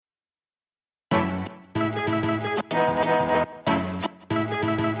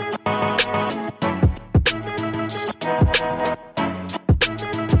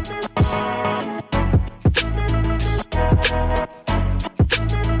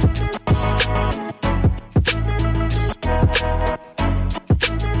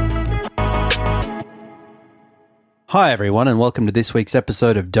Hi, everyone, and welcome to this week's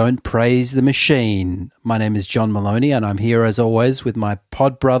episode of Don't Praise the Machine. My name is John Maloney, and I'm here, as always, with my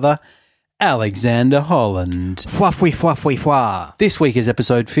pod brother, Alexander Holland. Fwa, fwee, fwa, fwee, fwa. This week is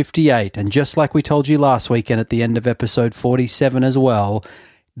episode 58, and just like we told you last week and at the end of episode 47 as well,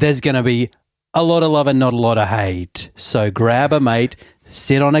 there's going to be a lot of love and not a lot of hate. So grab a mate,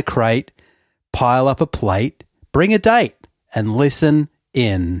 sit on a crate, pile up a plate, bring a date, and listen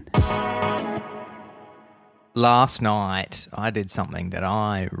in. Last night, I did something that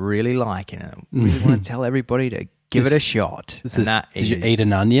I really like and I really want to tell everybody to give it a shot. Did you eat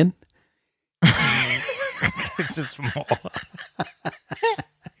an onion? This is more.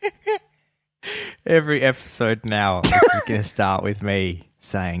 Every episode now is going to start with me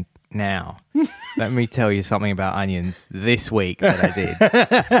saying, now, let me tell you something about onions this week that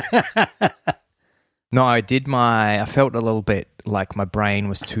I did. No, I felt a little bit like my brain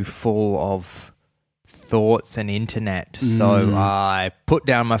was too full of thoughts and internet. So I put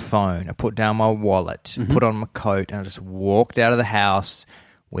down my phone, I put down my wallet, put on my coat, and I just walked out of the house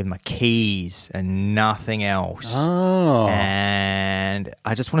with my keys and nothing else. Oh. And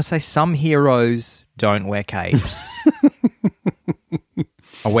I just want to say some heroes don't wear capes.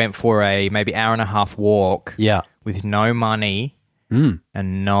 I went for a maybe hour and a half walk with no money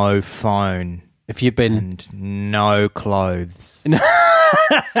and no phone. If you've been... And no clothes.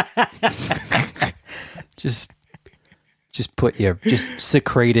 Just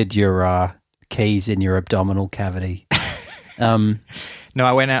secreted your keys in your abdominal cavity. No,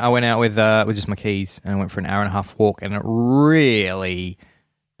 I went out with just my keys and I went for an hour and a half walk, and it really,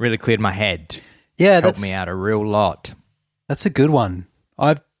 really cleared my head. Yeah, helped me out a real lot. That's a good one.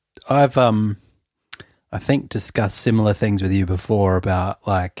 I've I think discussed similar things with you before about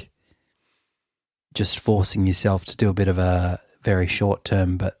like just forcing yourself to do a bit of a very short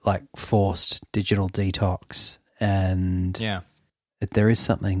term, but like forced digital detox. And there is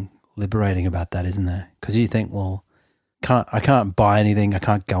something liberating about that, isn't there? Because you think, well, I can't buy anything, I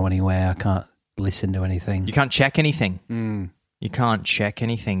can't go anywhere, I can't listen to anything. You can't check anything. You can't check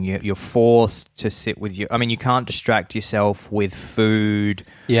anything. You're forced to sit with you. I mean, you can't distract yourself with food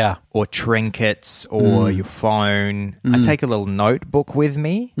or trinkets or your phone. I take a little notebook with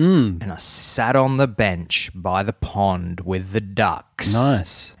me and I sat on the bench by the pond with the ducks.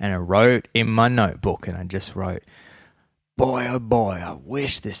 Nice. And I wrote in my notebook, and I just wrote, boy, oh boy, I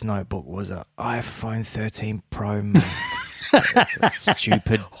wish this notebook was an iPhone 13 Pro Max. It's a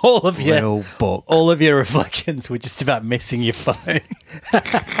stupid little book. All of your reflections were just about missing your phone.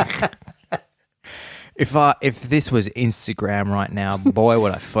 If this was Instagram right now, boy,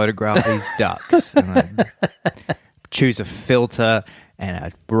 would I photograph these ducks. And I'd choose a filter and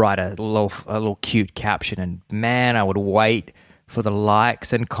I'd write a little cute caption, and man, I would wait for the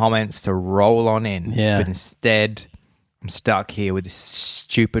likes and comments to roll on in. Yeah. But instead, I'm stuck here with this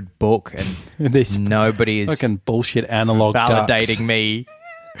stupid book, and this nobody is fucking bullshit analog validating ducks. me.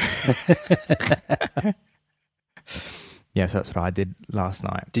 Yeah, so that's what I did last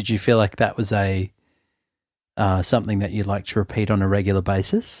night. Did you feel like that was a something that you'd like to repeat on a regular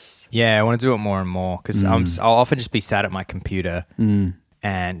basis? Yeah, I want to do it more and more because I'll often just be sat at my computer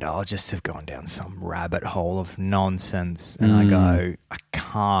and I'll just have gone down some rabbit hole of nonsense, and I go, I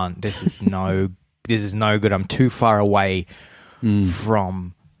can't. This is no good. I'm too far away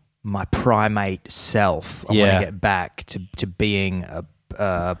from my primate self. I want to get back to being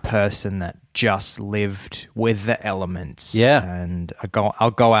a person that just lived with the elements. Yeah. And I'll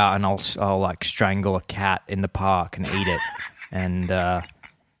go out and I'll like strangle a cat in the park and eat it and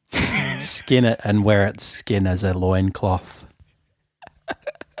skin it and wear its skin as a loincloth.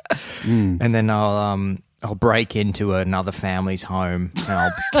 And then I'll break into another family's home and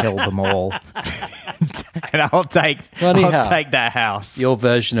I'll kill them all. And I'll take that house. Your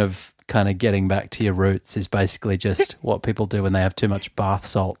version of kind of getting back to your roots is basically just what people do when they have too much bath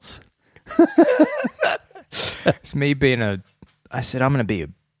salts. It's me I said, I'm going to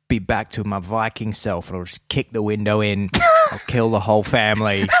be back to my Viking self, and I'll just kick the window in. I'll kill the whole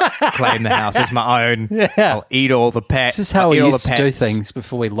family, claim the house as my own. Yeah. I'll eat all the pets. This is how we used to do things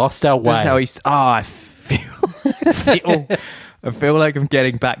before we lost our way. This is how I feel like I'm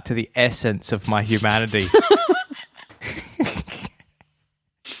getting back to the essence of my humanity.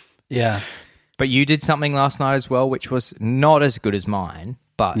 Yeah. But you did something last night as well, which was not as good as mine,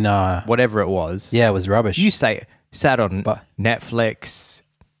 but whatever it was. Yeah, it was rubbish. You sat on Netflix.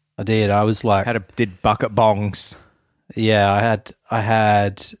 I did. I was like... did bucket bongs. Yeah, I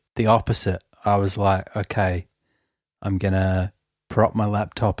had the opposite. I was like, okay, I'm going to prop my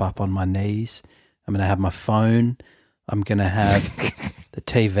laptop up on my knees. I'm going to have my phone. I'm going to have the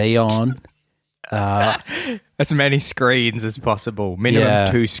TV on. as many screens as possible. Minimum Yeah.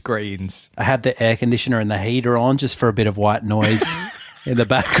 2 screens. I had the air conditioner and the heater on just for a bit of white noise in the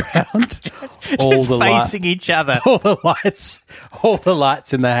background. Just facing each other. all the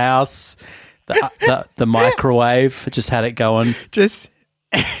lights in the house. The microwave, just had it going. Just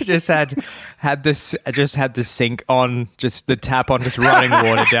had the sink on, just the tap on, just running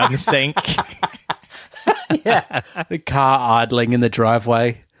water down the sink. Yeah, the car idling in the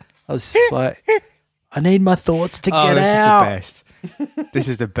driveway. I was like, I need my thoughts to get out. Is the best. This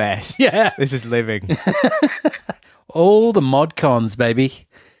is the best. Yeah. This is living. All the mod cons, baby.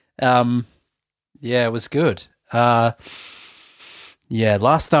 Yeah, it was good. Yeah,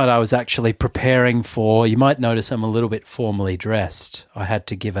 last night I was actually preparing for. You might notice I'm a little bit formally dressed. I had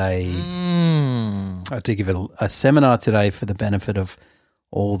to give a seminar today for the benefit of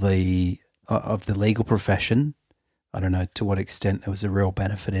all the legal profession. I don't know to what extent there was a real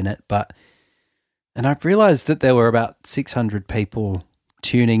benefit in it, and I've realised that there were about 600 people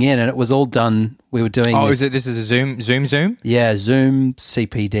tuning in, and it was all done. We were doing. Oh, this is a Zoom? Yeah, Zoom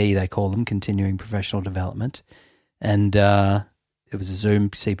CPD they call them, continuing professional development, and it was a Zoom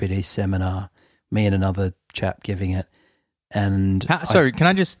CPD seminar. Me and another chap giving it, and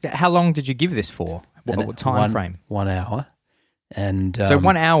how long did you give this for? What time frame? 1 hour. And so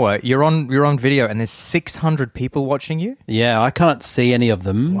 1 hour, you're on video, and there's 600 people watching you. Yeah, I can't see any of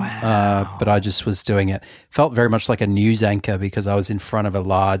them. Wow! But I just was doing it. Felt very much like a news anchor because I was in front of a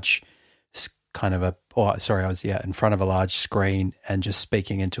large in front of a large screen and just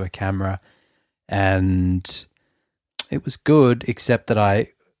speaking into a camera, and it was good. Except that I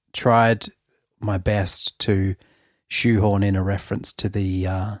tried my best to shoehorn in a reference to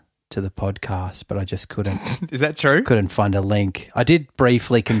the podcast, but I just couldn't. Is that true? Couldn't find a link. I did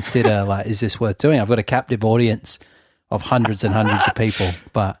briefly consider, like, is this worth doing? I've got a captive audience of hundreds and hundreds of people,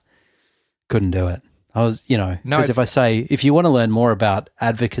 but couldn't do it. I was, because if you want to learn more about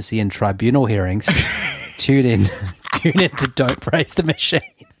advocacy and tribunal hearings, tune in to Don't Praise the Machine.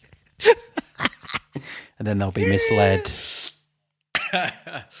 And then they'll be misled.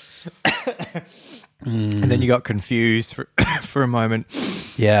 And then you got confused for a moment.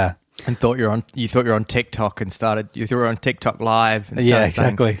 Yeah. And thought you're on TikTok and you thought you were on TikTok live. And yeah,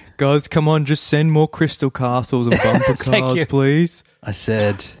 exactly. Saying, guys, come on, just send more Crystal Castles and bumper cars, please. I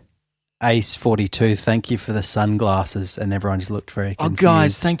said, Ace 42, thank you for the sunglasses, and everyone just looked very confused. Oh,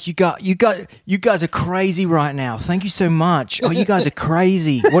 guys, thank you, you guys are crazy right now. Thank you so much. Oh, you guys are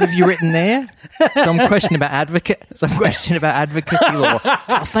crazy. What have you written there? Some question about advocacy law.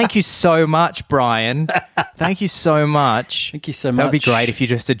 Oh, thank you so much, Brian. Thank you so much. Thank you so much. That would be great if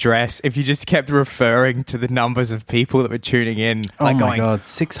you just kept referring to the numbers of people that were tuning in. Oh my God,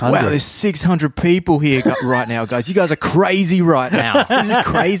 600. Wow, there's 600 people here right now, guys. You guys are crazy right now. This is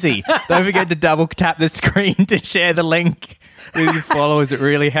crazy. Don't forget to double tap the screen to share the link with your followers. It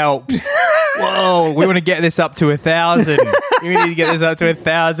really helps. Whoa, we want to get this up to 1,000. We need to get this up to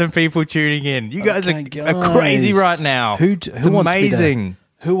 1,000 people tuning in. You guys are crazy right now. It's amazing.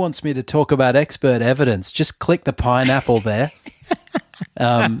 Who wants me to talk about expert evidence? Just click the pineapple there.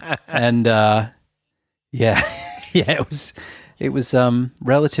 Yeah, it was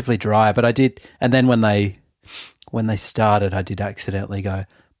relatively dry, but I did. And then when they started, I did accidentally go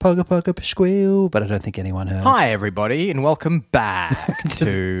Poga Poga Pasquil, but I don't think anyone heard. Hi, everybody, and welcome back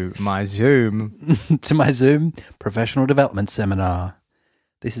to my Zoom. To my Zoom professional development seminar.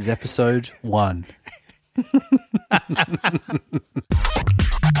 This is episode 1.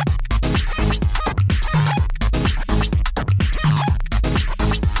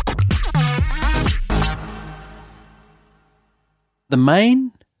 The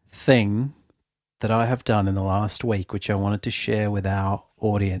main thing that I have done in the last week, which I wanted to share with our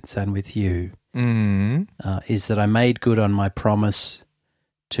audience and with you, is that I made good on my promise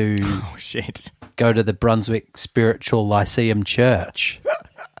to go to the Brunswick Spiritual Lyceum Church.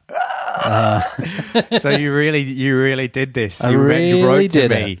 So you really did this. You wrote to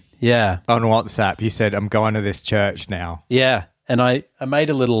me. It. Yeah. On WhatsApp, you said, I'm going to this church now. Yeah. And I made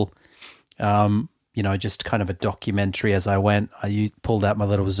a little, just kind of a documentary as I went. I pulled out my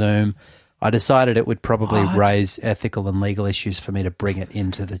little Zoom. I decided it would probably raise ethical and legal issues for me to bring it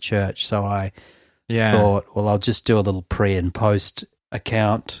into the church. So I thought, well, I'll just do a little pre and post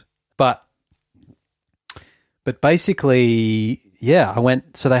account. But basically, yeah, I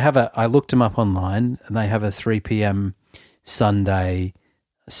went. So I looked them up online, and they have a 3 p.m. Sunday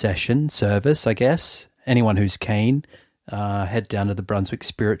session service, I guess. Anyone who's keen, head down to the Brunswick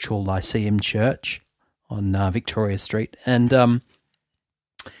Spiritual Lyceum Church on Victoria Street.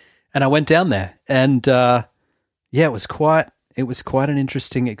 And I went down there, and it was quite an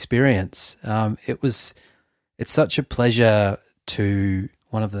interesting experience. It it's such a pleasure to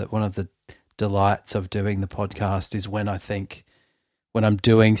one of the delights of doing the podcast is when I'm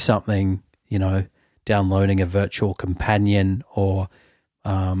doing something, downloading a virtual companion or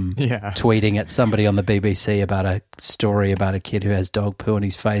tweeting at somebody on the BBC about a story about a kid who has dog poo on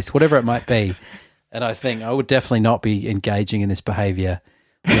his face, whatever it might be. And I think I would definitely not be engaging in this behavior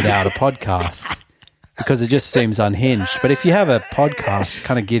without a podcast because it just seems unhinged. But if you have a podcast, it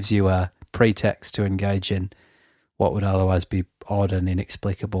kind of gives you a pretext to engage in what would otherwise be odd and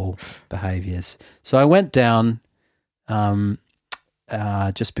inexplicable behaviors. So I went down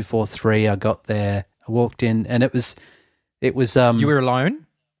just before 3. I got there, I walked in, and it was you were alone?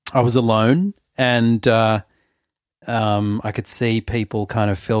 I was alone, and I could see people kind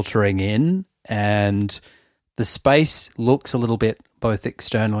of filtering in, and the space looks a little bit, both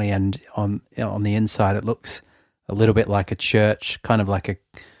externally and on the inside, it looks a little bit like a church, kind of like a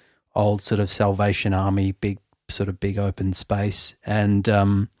old sort of Salvation Army, big open space, and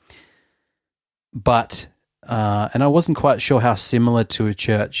I wasn't quite sure how similar to a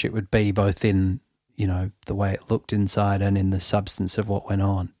church it would be, both in the way it looked inside and in the substance of what went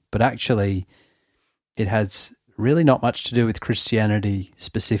on. But actually, it has really not much to do with Christianity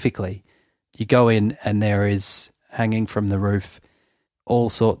specifically. You go in and there is hanging from the roof all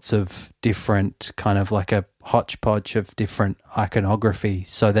sorts of different, kind of like a hodgepodge of different iconography.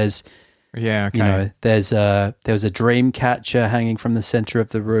 So there's there was a dream catcher hanging from the center of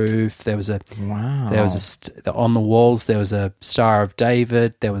the roof. There was on the walls there was a Star of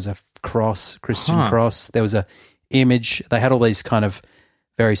David. There was a cross, Christian cross. There was a image. They had all these kind of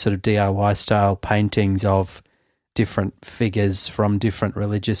very sort of DIY style paintings of different figures from different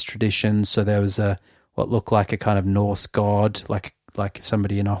religious traditions. So there was what looked like a kind of Norse god, like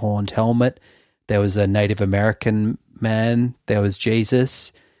somebody in a horned helmet. There was a Native American man. There was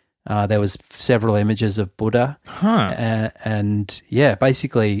Jesus. There was several images of Buddha,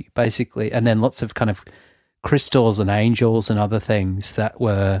 basically, and then lots of kind of crystals and angels and other things that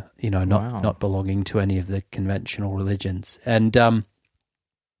were, not belonging to any of the conventional religions. And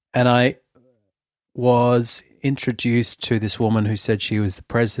I was introduced to this woman who said she was the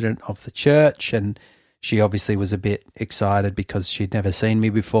president of the church, and she obviously was a bit excited because she'd never seen me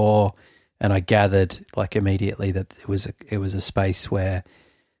before, and I gathered immediately that it was a space where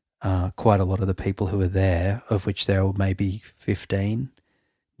quite a lot of the people who were there, of which there were maybe 15,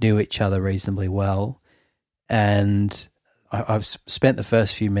 knew each other reasonably well. And I've spent the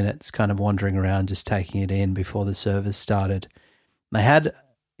first few minutes kind of wandering around, just taking it in before the service started. They had,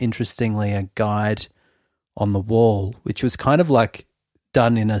 interestingly, a guide on the wall, which was kind of like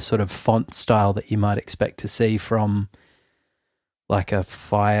done in a sort of font style that you might expect to see from like a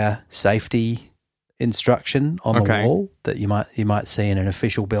fire safety instruction on the wall that you might see in an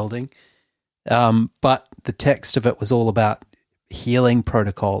official building. But the text of it was all about healing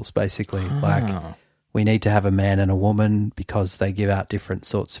protocols, basically. Like, we need to have a man and a woman because they give out different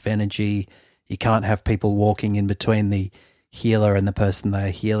sorts of energy. You can't have people walking in between the healer and the person they're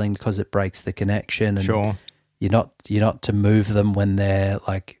healing because it breaks the connection. And sure. You're not to move them when their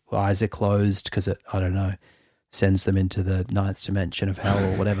eyes are closed because it, I don't know, sends them into the 9th dimension of hell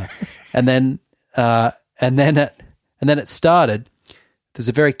or whatever. And then it started. There's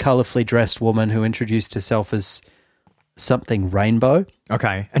a very colourfully dressed woman who introduced herself as something rainbow.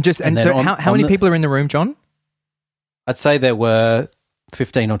 Okay, how many people are in the room, John? I'd say there were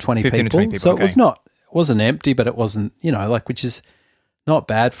 15 or 20 people. So it wasn't empty, but it wasn't, which is not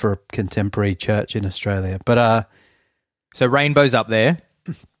bad for a contemporary church in Australia. But so Rainbow's up there.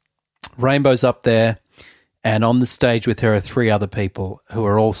 Rainbow's up there. And on the stage with her are 3 other people who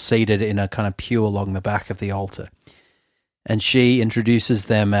are all seated in a kind of pew along the back of the altar. And she introduces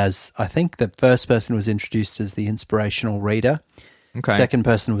them as, I think the first person was introduced as the inspirational reader. Okay. Second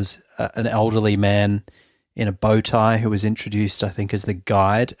person was an elderly man in a bow tie who was introduced, I think, as the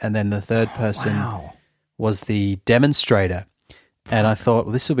guide. And then the third person was the demonstrator. And I thought,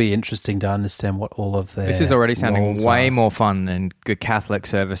 well, this will be interesting to understand what all of their This is already sounding way are. more fun than the Catholic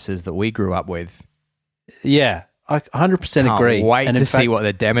services that we grew up with. Yeah, I 100% agree. Can't wait to see what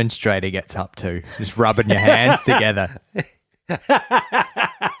the demonstrator gets up to, just rubbing your hands together.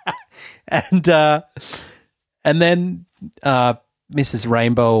 And then Mrs.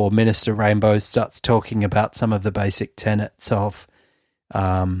 Rainbow or Minister Rainbow starts talking about some of the basic tenets of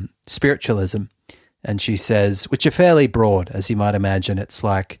spiritualism. And she says, which are fairly broad, as you might imagine. It's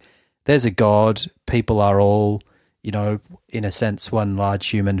like, there's a God, people are all, in a sense, one large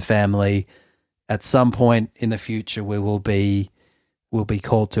human family. At some point in the future, we'll be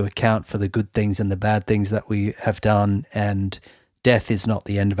called to account for the good things and the bad things that we have done, and death is not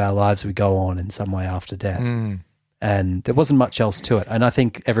the end of our lives. We go on in some way after death. Mm. And there wasn't much else to it. And I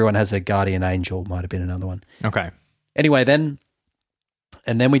think everyone has a guardian angel, might have been another one. Okay. Anyway, then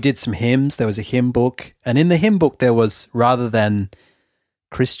we did some hymns. There was a hymn book. And in the hymn book, there was, rather than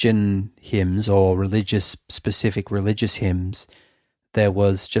Christian hymns or specific religious hymns, there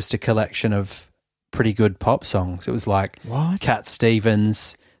was just a collection of pretty good pop songs. It was like What? Cat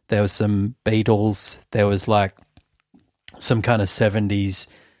Stevens. There was some Beatles. There was like some kind of 70s,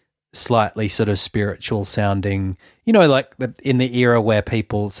 slightly sort of spiritual sounding, like in the era where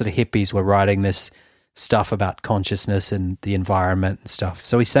people, sort of hippies, were writing this stuff about consciousness and the environment and stuff.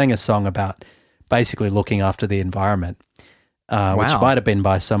 So he sang a song about basically looking after the environment, which might have been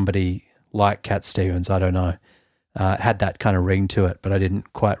by somebody like Cat Stevens. I don't know. It had that kind of ring to it, but I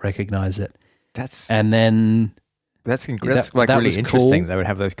didn't quite recognize it. That's like really interesting. Cool. They would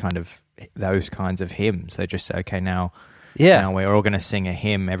have those kinds of hymns. They just say, okay, now Yeah, we're all going to sing a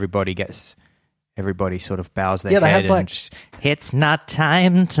hymn. Everybody sort of bows their Yeah, they head had, and just, it's not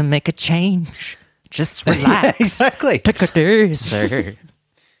time to make a change. Just relax. exactly. Take it easy.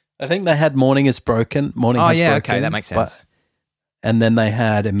 I think they had Morning Is Broken. Morning Oh, Has yeah, Broken. okay, that makes sense. And then they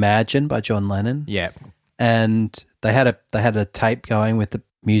had Imagine by John Lennon. Yeah. And they had a tape going with the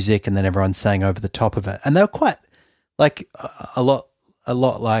music, and then everyone sang over the top of it. And they were quite like a lot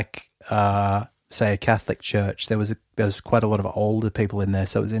like say a Catholic church. There was quite a lot of older people in there,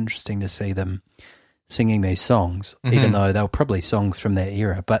 so it was interesting to see them singing these songs, even though they were probably songs from their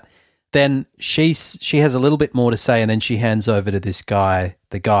era. But then she has a little bit more to say, and then she hands over to this guy,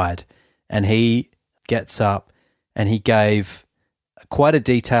 the guide, and he gets up and he gave quite a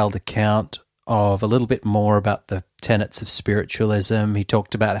detailed account of a little bit more about the tenets of spiritualism. He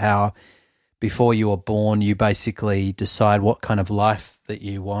talked about how before you are born, you basically decide what kind of life that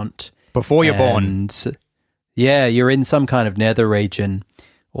you want. Before you're born. Yeah, you're in some kind of nether region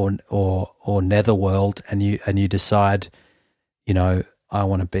or netherworld, and you decide, I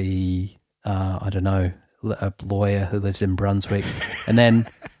want to be, I don't know, a lawyer who lives in Brunswick, and then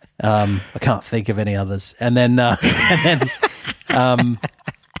I can't think of any others, and then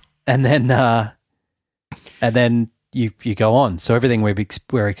you go on. So everything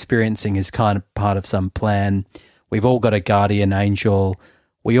we're experiencing is kind of part of some plan. We've all got a guardian angel.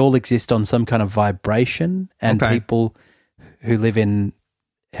 We all exist on some kind of vibration, and people who live in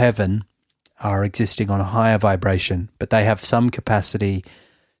heaven are existing on a higher vibration, but they have some capacity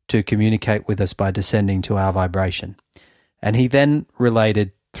to communicate with us by descending to our vibration. And he then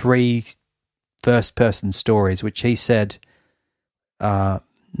related 3 first-person stories, which he said, not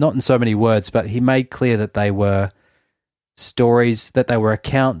in so many words, but he made clear that they were stories, that they were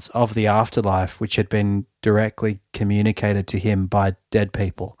accounts of the afterlife, which had been directly communicated to him by dead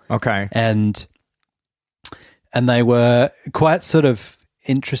people. Okay. And they were quite sort of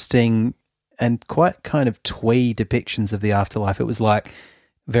interesting and quite kind of twee depictions of the afterlife. It was like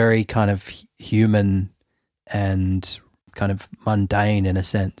very kind of human and kind of mundane in a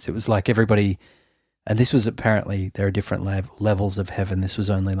sense. It was like everybody, and this was apparently, there are different levels of heaven. This was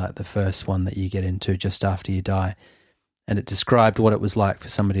only like the first one that you get into just after you die. And it described what it was like for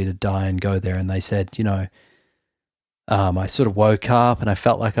somebody to die and go there. And they said, I sort of woke up and I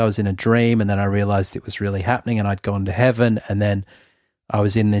felt like I was in a dream, and then I realized it was really happening and I'd gone to heaven, and then I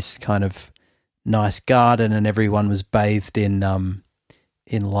was in this kind of nice garden and everyone was bathed in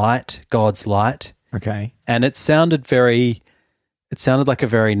light, God's light. Okay. And it sounded like a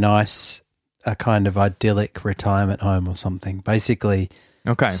very nice, a kind of idyllic retirement home or something. Basically,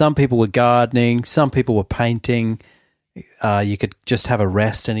 some people were gardening, some people were painting. You could just have a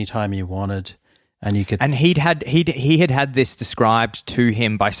rest anytime you wanted. And you could, and he had this described to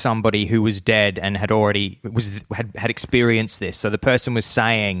him by somebody who was dead and had experienced this. So the person was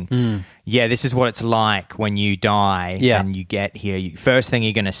saying, "Yeah, this is what it's like when you die, and you get here. First thing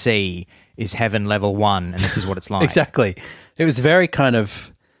you're going to see is heaven level 1, and this is what it's like." Exactly. It was very kind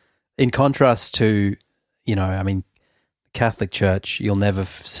of in contrast to, Catholic Church. You'll never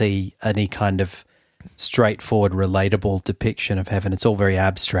see any kind of straightforward, relatable depiction of heaven. It's all very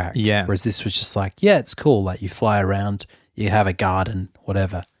abstract. Yeah. Whereas this was just like, yeah, it's cool. Like you fly around, you have a garden,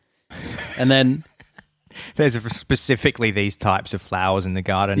 whatever. And then there's specifically these types of flowers in the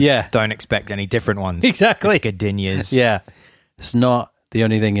garden. Yeah. Don't expect any different ones. Exactly. It's gardenias. Yeah. It's not, the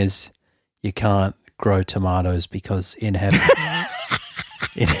only thing is you can't grow tomatoes because in heaven,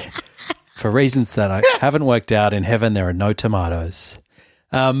 for reasons that I haven't worked out, in heaven there are no tomatoes.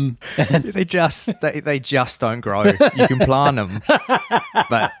 They just don't grow. You can plant them,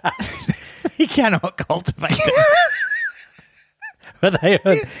 but you cannot cultivate them. But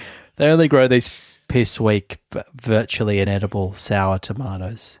they only grow these piss weak, virtually inedible sour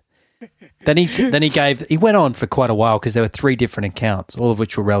tomatoes. Then he went on for quite a while because there were 3 different accounts, all of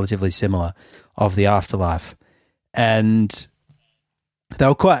which were relatively similar, of the afterlife. And they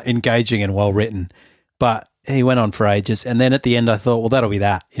were quite engaging and well written, but he went on for ages. And then at the end I thought, well, that'll be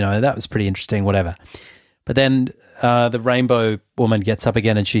that. That was pretty interesting, whatever. But then the rainbow woman gets up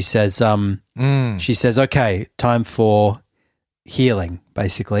again and she says, okay, time for healing,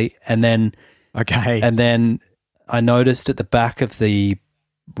 basically. And then I noticed at the back of the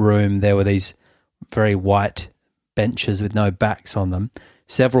room there were these very white benches with no backs on them.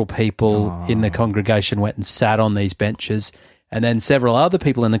 Several people in the congregation went and sat on these benches, and then several other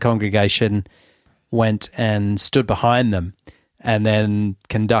people in the congregation went and stood behind them and then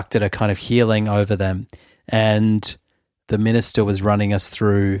conducted a kind of healing over them. And the minister was running us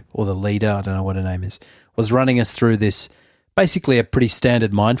through, or the leader, I don't know what her name is, was running us through this, basically a pretty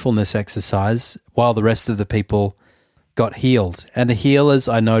standard mindfulness exercise while the rest of the people got healed. And the healers,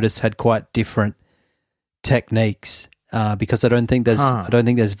 I noticed, had quite different techniques because I don't think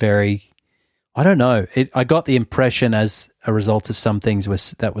there's very, I don't know. I got the impression as a result of some things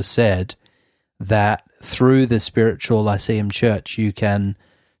that was said that through the Spiritual Lyceum Church you can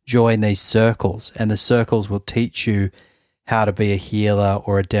join these circles, and the circles will teach you how to be a healer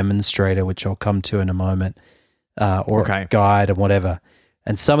or a demonstrator, which I'll come to in a moment, or a guide and whatever.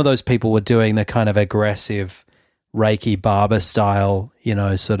 And some of those people were doing the kind of aggressive Reiki barber style,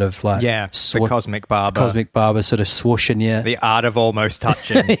 sort of like the cosmic barber. Cosmic barber sort of swooshing you. The art of almost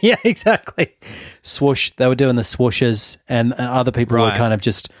touching. Yeah, exactly. Swoosh. They were doing the swooshes, and other people were kind of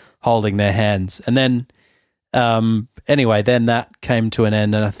just holding their hands. And then, anyway, then that came to an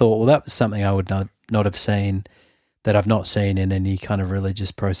end, and I thought, well, that was something I would not have seen, that I've not seen in any kind of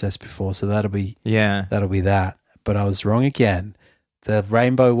religious process before. So that'll be that. But I was wrong again. The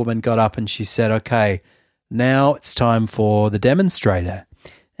rainbow woman got up and she said, okay, now it's time for the demonstrator.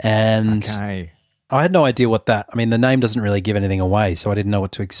 And I had no idea what that, the name doesn't really give anything away, so I didn't know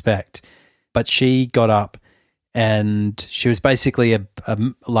what to expect. But she got up and she was basically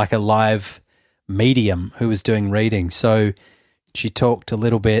like a live medium who was doing reading. So she talked a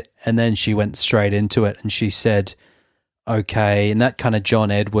little bit and then she went straight into it, and she said, okay, in that kind of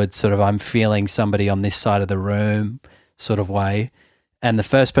John Edwards sort of I'm feeling somebody on this side of the room sort of way. And the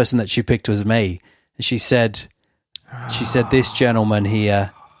first person that she picked was me. And she said, this gentleman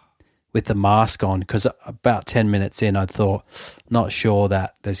here with the mask on, because about 10 minutes in I thought, not sure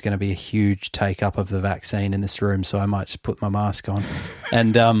that there's going to be a huge take-up of the vaccine in this room, so I might just put my mask on.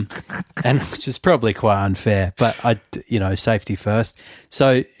 And which is probably quite unfair, but safety first.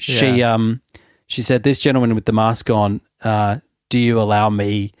 So she said, this gentleman with the mask on, do you allow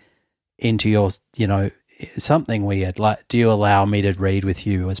me into your, something weird, like, do you allow me to read with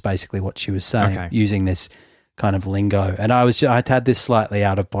you, was basically what she was saying, using this kind of lingo. And I'd had this slightly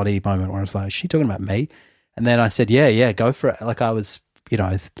out of body moment where I was like, is she talking about me? And then I said, yeah, go for it. Like I was,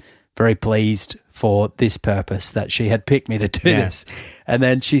 very pleased for this purpose that she had picked me to do this. And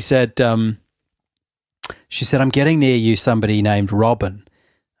then she said, I'm getting near you somebody named Robin.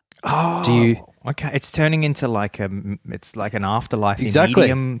 Oh, do you? Okay. It's turning into it's like an afterlife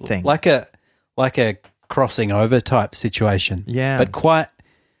medium thing. Like a crossing over type situation. Yeah. But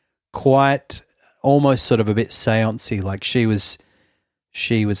quite almost sort of a bit seancey. Like she was,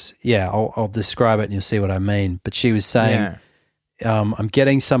 I'll describe it and you'll see what I mean. But she was saying, I'm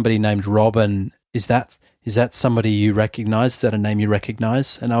getting somebody named Robin. Is that somebody you recognize? Is that a name you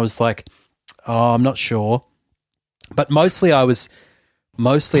recognize? And I was like, oh, I'm not sure. But mostly I was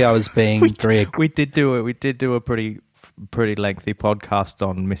being very. We did do a pretty lengthy podcast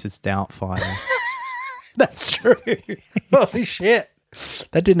on Mrs. Doubtfire. That's true. Holy shit.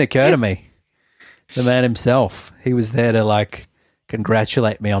 That didn't occur to me. The man himself, he was there to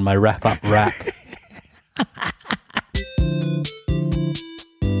congratulate me on my wrap-up rap.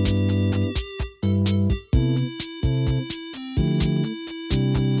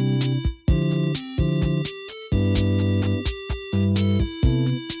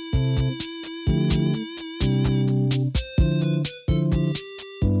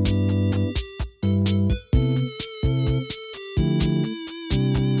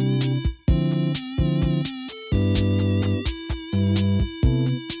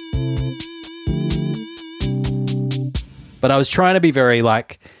 But I was trying to be very I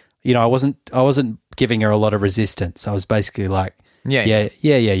wasn't giving her a lot of resistance. I was basically like, yeah,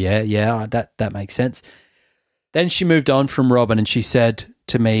 that makes sense. Then she moved on from Robin and she said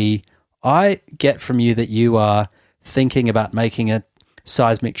to me, I get from you that you are thinking about making a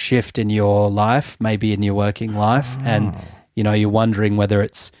seismic shift in your life, maybe in your working life. And, you're wondering whether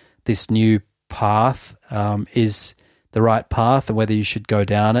it's this new path is the right path, and whether you should go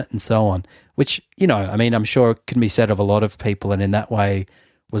down it, and so on. Which, you know, I mean, I'm sure it can be said of a lot of people, and in that way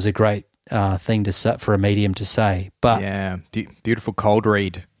was a great thing to set for a medium to say. But yeah, beautiful cold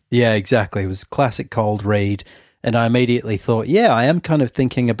read. Yeah, exactly. It was classic cold read, and I immediately thought, yeah, I am kind of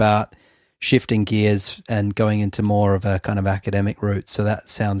thinking about shifting gears and going into more of a kind of academic route. So that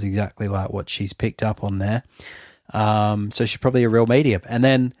sounds exactly like what she's picked up on there. So she's probably a real medium. And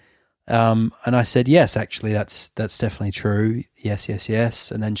then, and I said, yes, actually, that's definitely true. Yes, yes,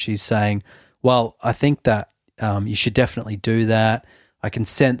 yes. And then she's saying, well, I think that you should definitely do that. I can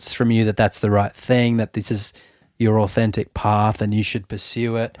sense from you that that's the right thing, that this is your authentic path and you should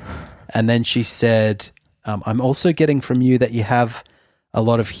pursue it. And then she said, I'm also getting from you that you have a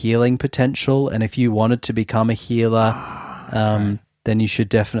lot of healing potential, and if you wanted to become a healer, then you should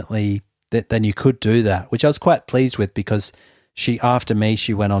definitely, then you could do that, which I was quite pleased with, because after me,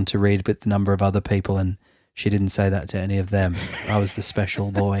 she went on to read with a number of other people, and she didn't say that to any of them. I was the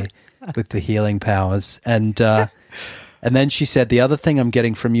special boy with the healing powers. And then she said, the other thing I'm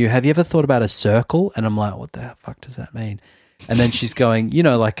getting from you, have you ever thought about a circle? And I'm like, what the fuck does that mean? And then she's going, you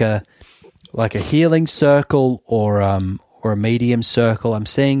know, like a healing circle or a medium circle. I'm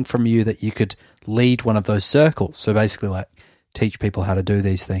seeing from you that you could lead one of those circles. So basically like teach people how to do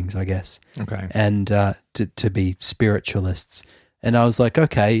these things, I guess. Okay. And to be spiritualists. And I was like,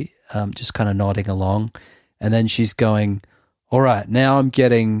 okay, just kind of nodding along. And then she's going, all right, now I'm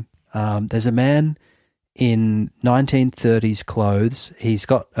getting, there's a man in 1930s clothes. He's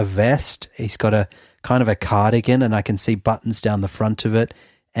got a vest. He's got a kind of a cardigan, and I can see buttons down the front of it.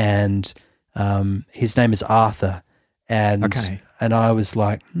 And his name is Arthur. And I was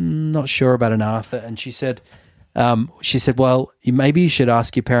like, not sure about an Arthur. And she said, well, maybe you should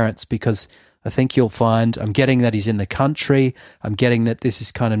ask your parents, because I think you'll find, I'm getting that he's in the country. I'm getting that this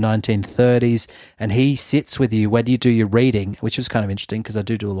is kind of 1930s, and he sits with you when you do your reading, which was kind of interesting because I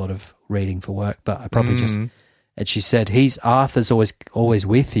do a lot of reading for work, but I probably just, and she said, Arthur's always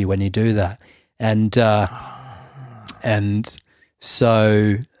with you when you do that. And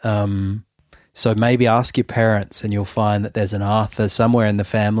so maybe ask your parents, and you'll find that there's an Arthur somewhere in the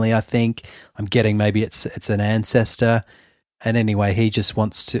family. I think I'm getting maybe it's an ancestor. And anyway, he just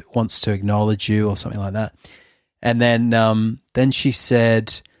wants to acknowledge you or something like that. And then she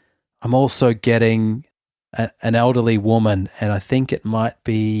said, I'm also getting an elderly woman, and I think it might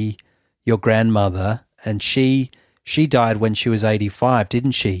be your grandmother. And she died when she was 85,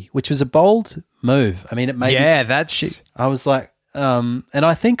 didn't she? Which was a bold move. I mean, it made I was like, and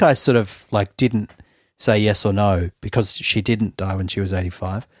I think I sort of like didn't say yes or no, because she didn't die when she was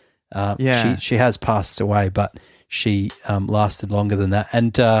 85. She has passed away, but she lasted longer than that.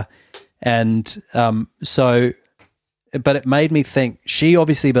 But it made me think, she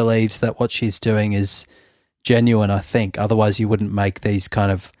obviously believes that what she's doing is genuine, I think. Otherwise you wouldn't make these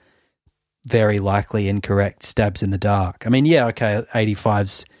kind of very likely incorrect stabs in the dark. I mean, yeah, okay,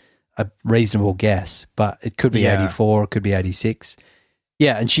 85's a reasonable guess, but it could be 84, it could be 86.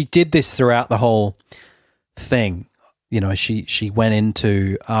 Yeah, and she did this throughout the whole thing. You know, she went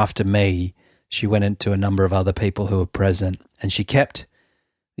into, after me, she went into a number of other people who were present, and she kept,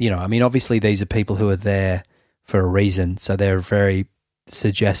 you know, I mean, obviously these are people who are there for a reason, so they're a very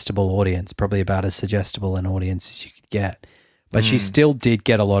suggestible audience, probably about as suggestible an audience as you could get. But she still did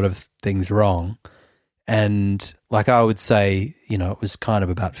get a lot of things wrong. And like I would say, you know, it was kind of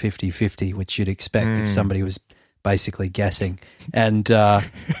about 50-50, which you'd expect if somebody was basically guessing. And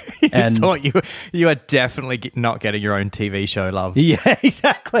thought you are definitely not getting your own TV show, love. Yeah,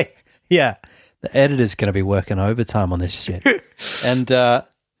 exactly. Yeah. The editor's going to be working overtime on this shit.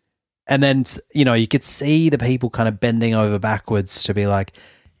 And then, you know, you could see the people kind of bending over backwards to be like,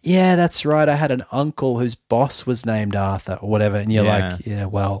 yeah, that's right, I had an uncle whose boss was named Arthur or whatever. And you're like, yeah,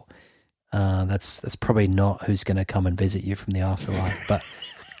 well, that's probably not who's going to come and visit you from the afterlife. But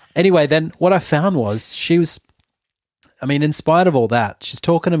anyway, then what I found was she was, I mean, in spite of all that, she's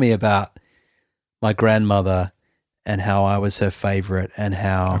talking to me about my grandmother and how I was her favorite, and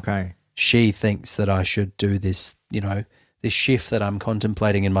how she thinks that I should do this, you know, this shift that I'm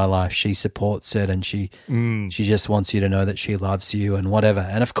contemplating in my life. She supports it, and she just wants you to know that she loves you and whatever.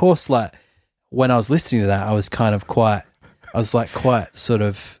 And of course, like when I was listening to that, I was quite sort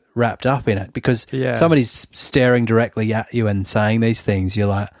of wrapped up in it, because somebody's staring directly at you and saying these things. You're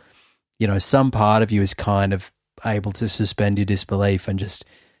like, you know, some part of you is kind of able to suspend your disbelief and just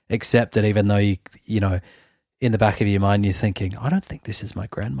accept it, even though you know, in the back of your mind, you're thinking, I don't think this is my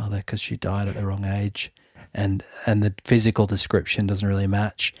grandmother because she died at the wrong age. And the physical description doesn't really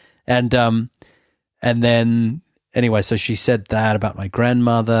match. And then anyway, so she said that about my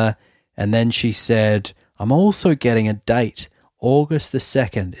grandmother, And then she said, I'm also getting a date, August the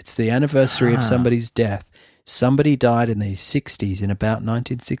 2nd. It's the anniversary of somebody's death. Somebody died in the 60s, in about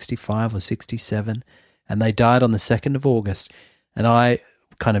 1965 or 67, and they died on the 2nd of August. And I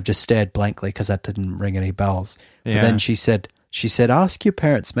kind of just stared blankly because that didn't ring any bells. Yeah. But then she said, ask your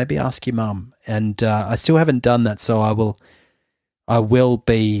parents, maybe ask your mum. And I still haven't done that, so I will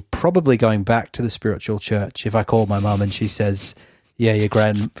be probably going back to the spiritual church if I call my mum and she says, yeah, your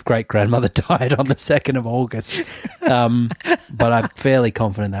great-grandmother died on the 2nd of August. But I'm fairly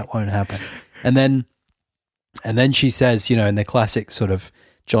confident that won't happen. And then she says, in the classic sort of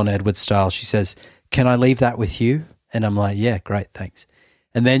John Edwards style, she says, can I leave that with you? And I'm like, yeah, great, thanks.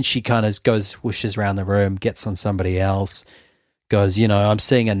 And then she kind of goes, whooshes around the room, gets on somebody else, goes, I'm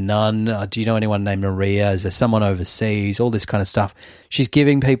seeing a nun. Do you know anyone named Maria? Is there someone overseas? All this kind of stuff. She's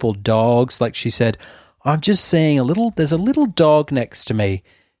giving people dogs. Like she said, I'm just seeing there's a little dog next to me.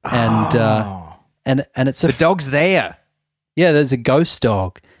 And and it's the dog's there. Yeah, there's a ghost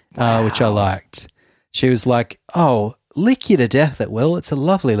dog, which I liked. She was like, oh, lick you to death it will. It's a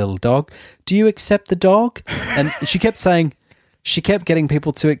lovely little dog. Do you accept the dog? And she kept getting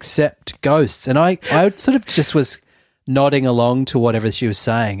people to accept ghosts. And I sort of just was nodding along to whatever she was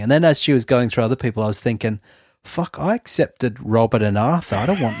saying. And then as she was going through other people, I was thinking, fuck, I accepted Robert and Arthur. I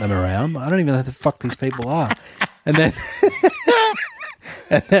don't want them around. I don't even know who the fuck these people are. And then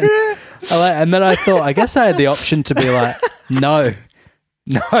and then I thought, I guess I had the option to be like, no,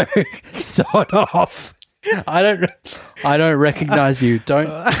 sod off. I don't recognize you.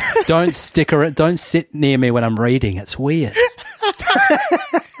 Don't stick around. Don't sit near me when I'm reading. It's weird.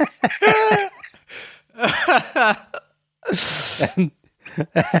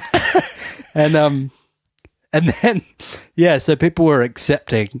 And then yeah, so people were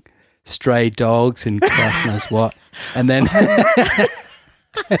accepting stray dogs and Christ knows what. And then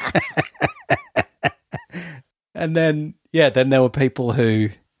then there were people who,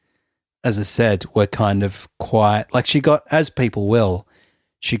 as I said, were kind of quiet. Like she got, as people will,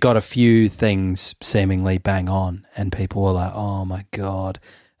 she got a few things seemingly bang on and people were like, oh my God.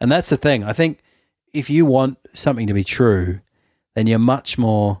 And that's the thing. I think if you want something to be true, then you're much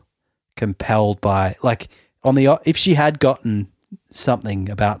more compelled by, like, if she had gotten something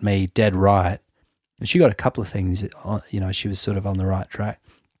about me dead right, and she got a couple of things, she was sort of on the right track.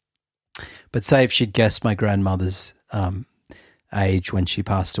 But say if she'd guessed my grandmother's age when she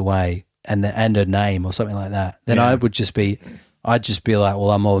passed away and her name or something like that, then I'd just be like,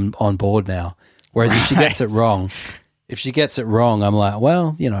 well, I'm on board now. Whereas if she gets it wrong, I'm like,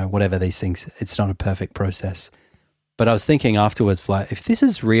 well, whatever these things, it's not a perfect process. But I was thinking afterwards, like, if this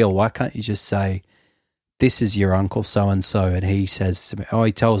is real, why can't you just say, this is your uncle so-and-so, and he says to me,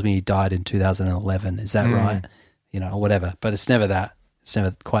 he tells me he died in 2011. Is that right? Or whatever. But it's never that. It's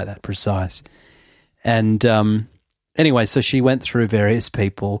never quite that precise. And anyway, so she went through various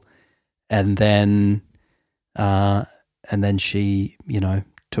people, and then she,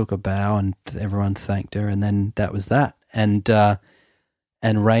 took a bow, and everyone thanked her, and then that was that. And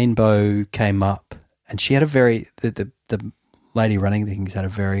Rainbow came up, and she had the lady running things had a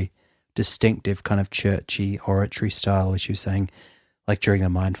very distinctive kind of churchy oratory style, which she was saying, like during the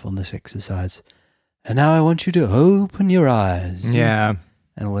mindfulness exercise. And now I want you to open your eyes. Yeah.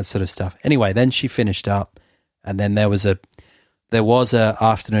 And all that sort of stuff. Anyway, then she finished up, and then there was a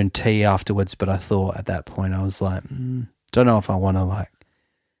afternoon tea afterwards, but I thought at that point I was like, don't know if I want to like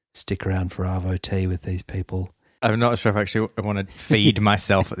stick around for Arvo tea with these people. I'm not sure if I actually want to feed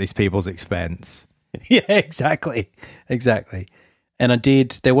myself at these people's expense. Yeah, exactly. And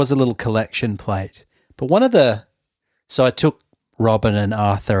there was a little collection plate, but so I took Robin and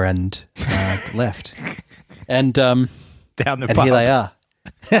Arthur and left. And down the and pub. Here they are.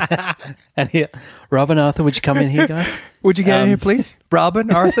 And here, Robin, Arthur, would you come in here, guys? Would you get in here, please?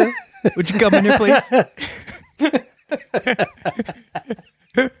 Robin, Arthur, would you come in here, please?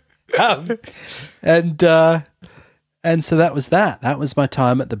 And so that was that. That was my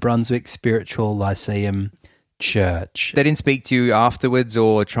time at the Brunswick Spiritual Lyceum Church. They didn't speak to you afterwards,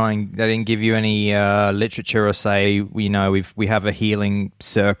 or they didn't give you any literature, or say, we have a healing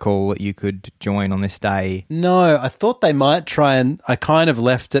circle that you could join on this day. No, I thought they might try, and I kind of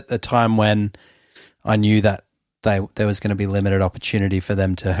left at the time when I knew that there was going to be limited opportunity for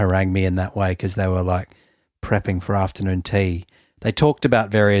them to harangue me in that way, because they were like prepping for afternoon tea. They talked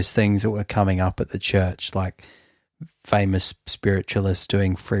about various things that were coming up at the church, like famous spiritualists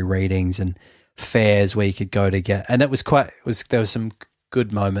doing free readings and fairs where you could go to get, and there was some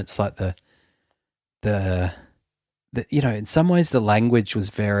good moments, like the in some ways the language was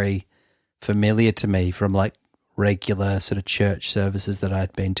very familiar to me from like regular sort of church services that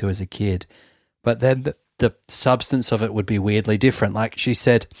I'd been to as a kid. But then the substance of it would be weirdly different. Like she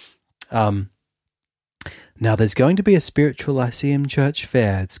said, now there's going to be a Spiritual Lyceum Church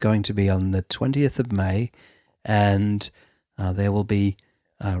Fair. It's going to be on the 20th of May, and there will be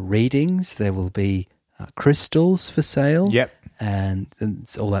readings. There will be crystals for sale. Yep. And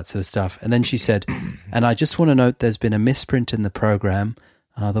all that sort of stuff. And then she said, and I just want to note there's been a misprint in the program.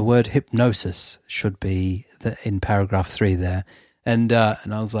 The word hypnosis should be in paragraph 3 there. And I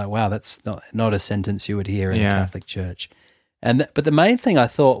was like, wow, that's not a sentence you would hear in a Catholic church. But the main thing I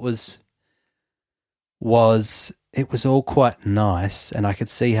thought was it was all quite nice, and I could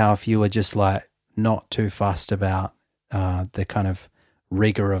see how if you were just like not too fussed about the kind of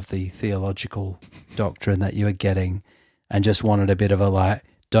rigor of the theological doctrine that you were getting, and just wanted a bit of a like,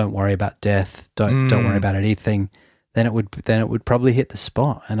 don't worry about death, don't worry about anything, then it would probably hit the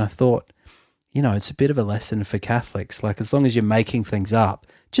spot. And I thought, it's a bit of a lesson for Catholics. Like, as long as you're making things up,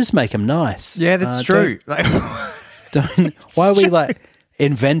 just make them nice. Yeah, that's true. Why are we like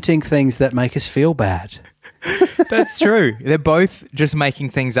inventing things that make us feel bad? That's true. They're both just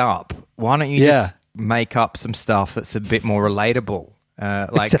making things up. Why don't you just make up some stuff that's a bit more relatable?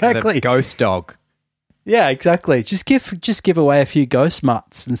 Like the ghost dog. Yeah, exactly. Just give away a few ghost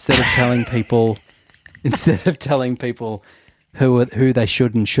mutts instead of telling people who they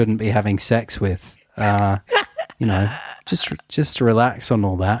should and shouldn't be having sex with. Just relax on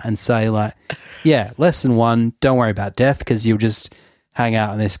all that and say like, lesson 1, don't worry about death because you'll just hang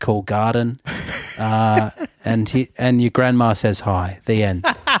out in this cool garden, and your grandma says hi. The end.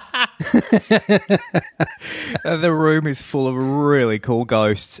 The room is full of really cool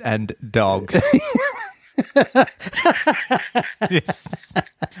ghosts and dogs. Yes.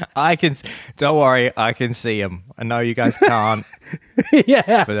 Don't worry, I can see them. I know you guys can't.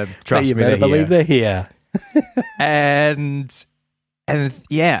 Yeah, but trust you me, better believe they're here. and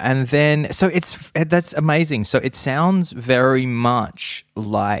then that's amazing. So it sounds very much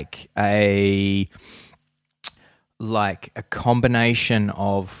like a combination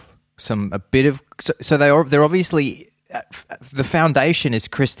of they're obviously. The foundation is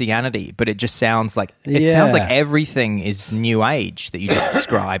Christianity, but it just sounds like sounds like everything is New Age that you just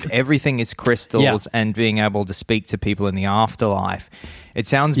described. Everything is crystals and being able to speak to people in the afterlife. It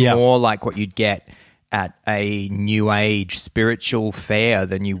sounds more like what you'd get at a New Age spiritual fair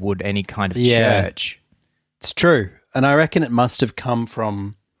than you would any kind of church. It's true. And I reckon it must have come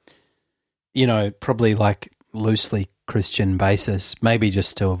from, probably like loosely Christian basis, maybe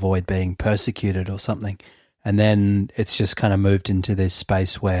just to avoid being persecuted or something. And then it's just kind of moved into this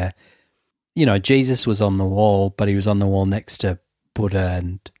space where, Jesus was on the wall, but he was on the wall next to Buddha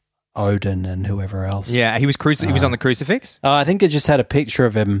and Odin and whoever else. Yeah, he was he was on the crucifix? I think it just had a picture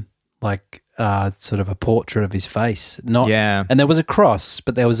of him, like sort of a portrait of his face. And there was a cross,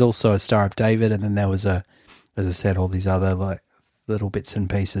 but there was also a Star of David, and then there was as I said, all these other like little bits and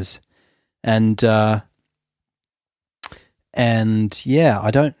pieces. And I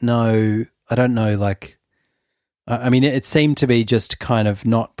don't know, like, I mean, it seemed to be just kind of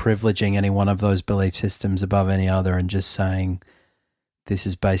not privileging any one of those belief systems above any other and just saying this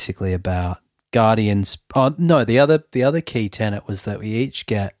is basically about guardians. Oh, no, the other key tenet was that we each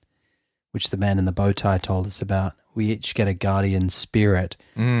get, which the man in the bow tie told us about, we each get a guardian spirit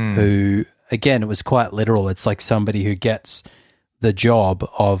who, again, it was quite literal. It's like somebody who gets the job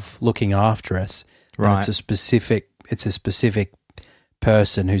of looking after us. Right. And it's a specific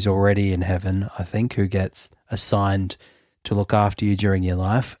person who's already in heaven, I think, who gets assigned to look after you during your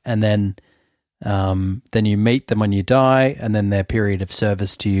life, and then you meet them when you die, and then their period of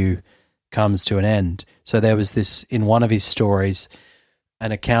service to you comes to an end. So there was this in one of his stories,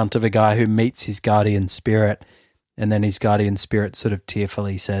 an account of a guy who meets his guardian spirit, and then his guardian spirit sort of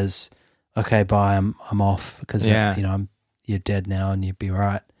tearfully says, "Okay, bye, I'm off because you're dead now, and you'd be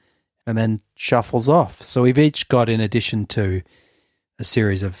right," and then shuffles off. So we've each got, in addition to a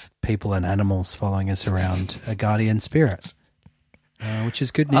series of people and animals following us around, a guardian spirit, which is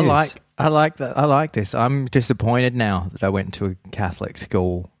good news. I like that. I like this. I'm disappointed now that I went to a Catholic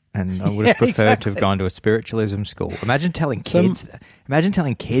school, and I would have preferred to have gone to a spiritualism school. Imagine telling kids. Imagine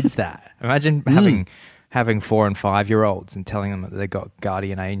that. Imagine having 4 and 5-year-olds and telling them that they got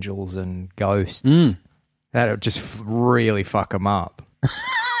guardian angels and ghosts. That would just really fuck them up.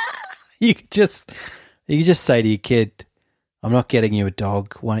 You could just say to your kid, "I'm not getting you a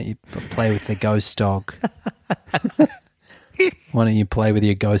dog. Why don't you play with the ghost dog? Why don't you play with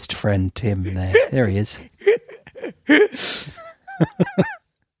your ghost friend, Tim?" There he is.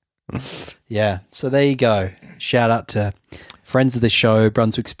 Yeah, so there you go. Shout out to friends of the show,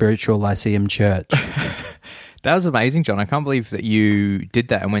 Brunswick Spiritual Lyceum Church. That was amazing, John. I can't believe that you did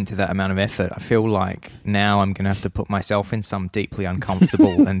that and went to that amount of effort. I feel like now I'm going to have to put myself in some deeply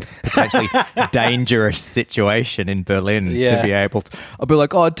uncomfortable and potentially dangerous situation in Berlin to be able to... I'll be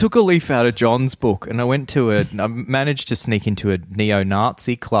like, I took a leaf out of John's book and I managed to sneak into a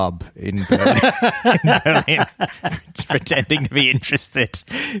neo-Nazi club in Berlin, pretending to be interested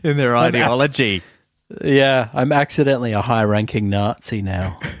in their ideology. I'm accidentally a high-ranking Nazi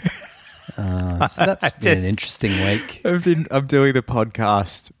now. So that's been an interesting week. I'm doing the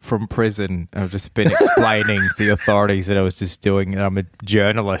podcast from prison. I've just been explaining to the authorities that I was just doing. I'm a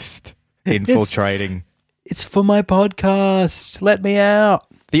journalist infiltrating. It's for my podcast. Let me out.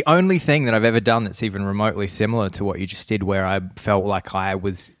 The only thing that I've ever done that's even remotely similar to what you just did, where I felt like I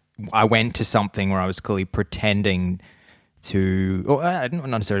went to something where I was clearly pretending to, or not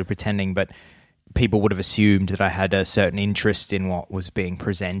necessarily pretending, but people would have assumed that I had a certain interest in what was being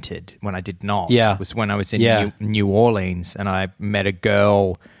presented when I did not. Yeah. It was when I was in New Orleans and I met a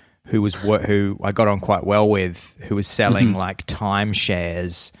girl who I got on quite well with, who was selling like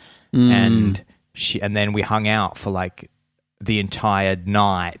timeshares, and then we hung out for like the entire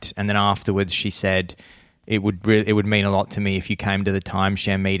night, and then afterwards she said it would mean a lot to me if you came to the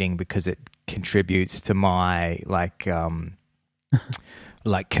timeshare meeting because it contributes to my like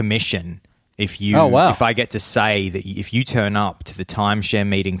commission. If I get to say that if you turn up to the timeshare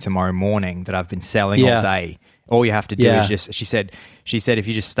meeting tomorrow morning that I've been selling all day, all you have to do is just, she said if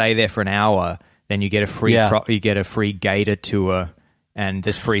you just stay there for an hour, then you get a free gator tour and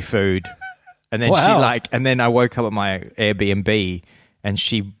there's free food. And then and then I woke up at my Airbnb and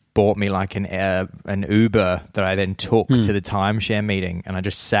she bought me like an Uber that I then took to the timeshare meeting, and I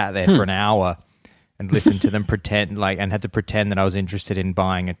just sat there for an hour and listened to them and had to pretend that I was interested in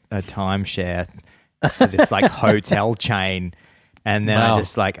buying a timeshare to this like hotel chain. And then I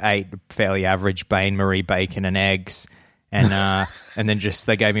just like ate fairly average Bain Marie bacon and eggs. And then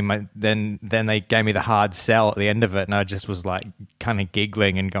they gave me they gave me the hard sell at the end of it. And I just was like kind of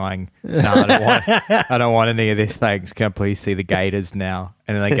giggling and going, no, I don't want any of this. Thanks. Can I please see the gators now?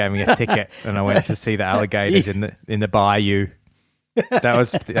 And then they gave me a ticket and I went to see the alligators in the bayou.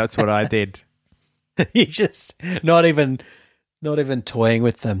 That's what I did. You just not even toying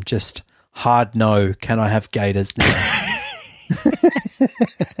with them, just hard no. Can I have gators now?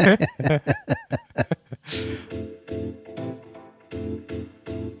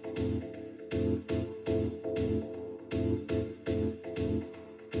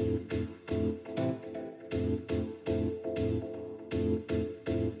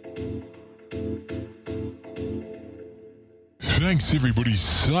 Thanks everybody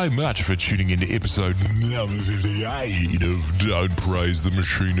so much for tuning into episode number 58 of Don't Praise the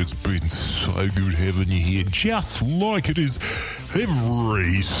Machine. It's been so good having you here, just like it is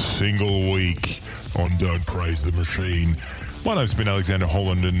every single week on Don't Praise the Machine. My name's Ben Alexander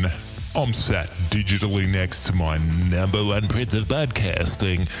Holland and I'm sat digitally next to my number one prince of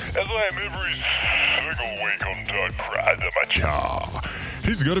podcasting, as I am every single week on Don't Praise the Machine.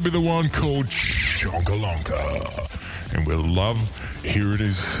 He's got to be the one called Chonkalonka. And we love hearing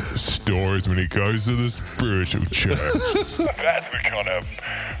his stories when he goes to the spiritual church. That's the kind of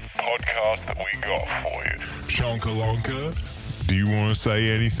podcast that we got for you. Chonkalonka, do you want to say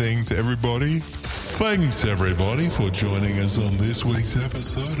anything to everybody? Thanks, everybody, for joining us on this week's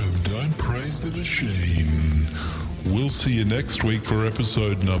episode of Don't Praise the Machine. We'll see you next week for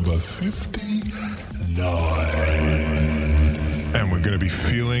episode number 59. And we're going to be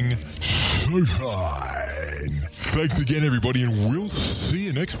feeling so fine. Thanks again, everybody, and we'll see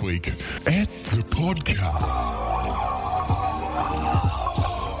you next week at the podcast.